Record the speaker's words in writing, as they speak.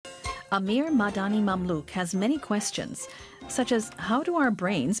Amir Madany Mamlouk has many questions, such as how do our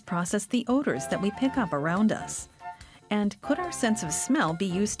brains process the odors that we pick up around us? And could our sense of smell be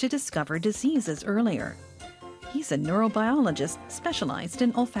used to discover diseases earlier? He's a neurobiologist specialized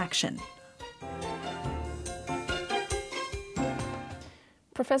in olfaction.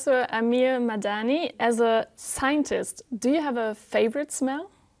 Professor Amir Madany, as a scientist, do you have a favorite smell?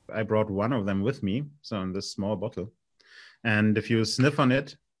 I brought one of them with me, so in this small bottle. And if you sniff on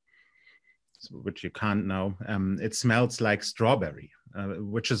it, which you can't now, it smells like strawberry,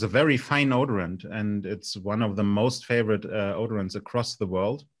 which is a very fine odorant, and it's one of the most favorite odorants across the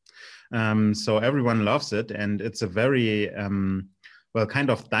world. So everyone loves it, and it's a very, well, kind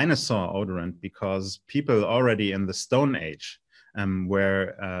of dinosaur odorant, because people already in the Stone Age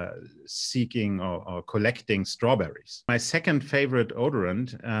were seeking or collecting strawberries. My second favorite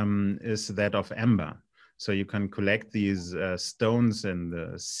odorant is that of amber. So you can collect these stones in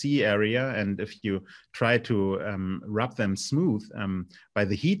the sea area, and if you try to rub them smooth, by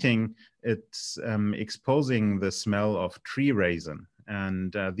the heating, it's exposing the smell of tree resin.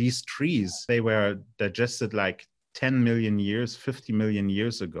 And these trees, they were digested like 10 million years, 50 million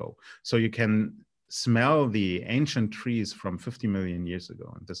years ago. So you can smell the ancient trees from 50 million years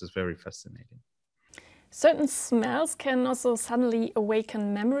ago, and this is very fascinating. Certain smells can also suddenly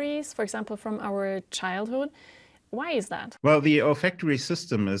awaken memories, for example, from our childhood. Why is that? Well, the olfactory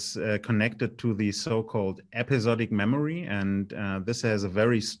system is connected to the so-called episodic memory, and this has a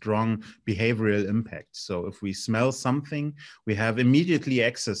very strong behavioral impact. So if we smell something, we have immediately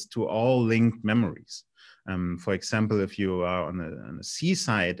access to all linked memories. For example, if you are on a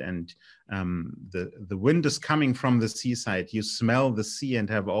seaside and the wind is coming from the seaside, you smell the sea and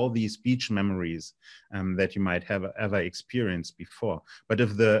have all these beach memories that you might have ever experienced before. But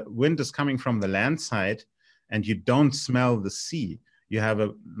if the wind is coming from the land side and you don't smell the sea, you have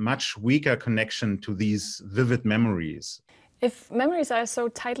a much weaker connection to these vivid memories. If memories are so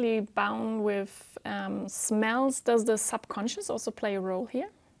tightly bound with smells, does the subconscious also play a role here?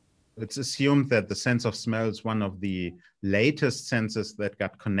 It's assumed that the sense of smell is one of the latest senses that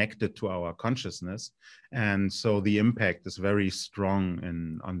got connected to our consciousness. And so the impact is very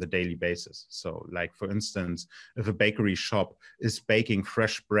strong on the daily basis. So like, for instance, if a bakery shop is baking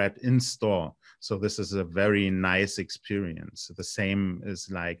fresh bread in store, so this is a very nice experience. The same is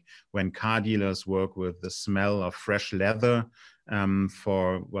like when car dealers work with the smell of fresh leather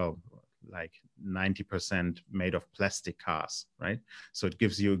for, well, like 90% made of plastic cars, right? So it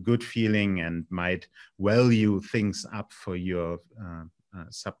gives you a good feeling and might value things up for your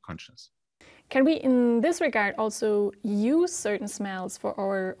subconscious. Can we, in this regard, also use certain smells for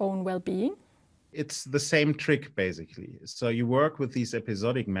our own well-being? It's the same trick, basically. So you work with these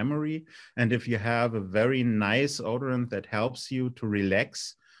episodic memory, and if you have a very nice odorant that helps you to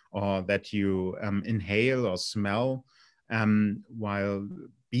relax, or that you inhale or smell while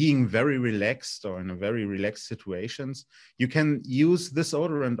being very relaxed or in a very relaxed situations, you can use this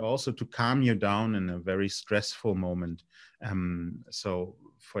odorant also to calm you down in a very stressful moment. So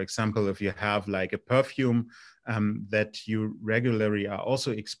for example, if you have like a perfume that you regularly are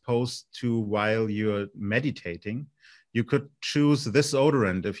also exposed to while you're meditating, you could choose this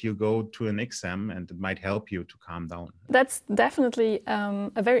odorant if you go to an exam, and it might help you to calm down. That's definitely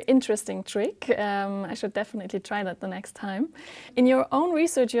a very interesting trick. I should definitely try that the next time. In your own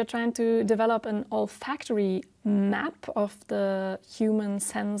research, you're trying to develop an olfactory map of the human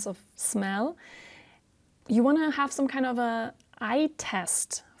sense of smell. You want to have some kind of an eye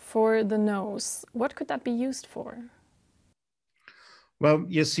test for the nose. What could that be used for? Well,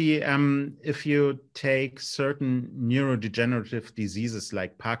 you see, if you take certain neurodegenerative diseases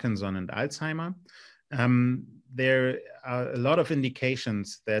like Parkinson and Alzheimer, there are a lot of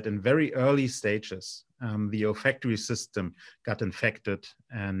indications that in very early stages, the olfactory system got infected.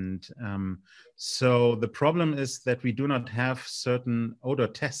 And so the problem is that we do not have certain odor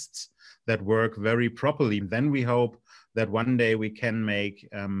tests that work very properly. Then we hope that one day we can make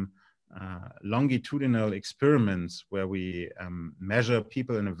longitudinal experiments where we measure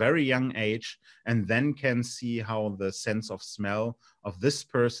people in a very young age and then can see how the sense of smell of this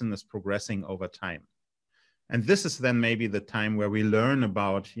person is progressing over time. And this is then maybe the time where we learn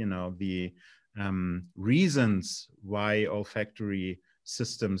about, you know, the reasons why olfactory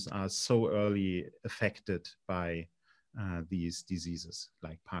systems are so early affected by these diseases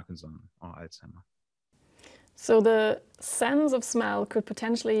like Parkinson or Alzheimer. So the sense of smell could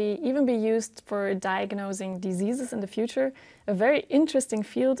potentially even be used for diagnosing diseases in the future. A very interesting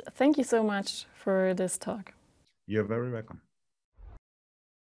field. Thank you so much for this talk. You're very welcome.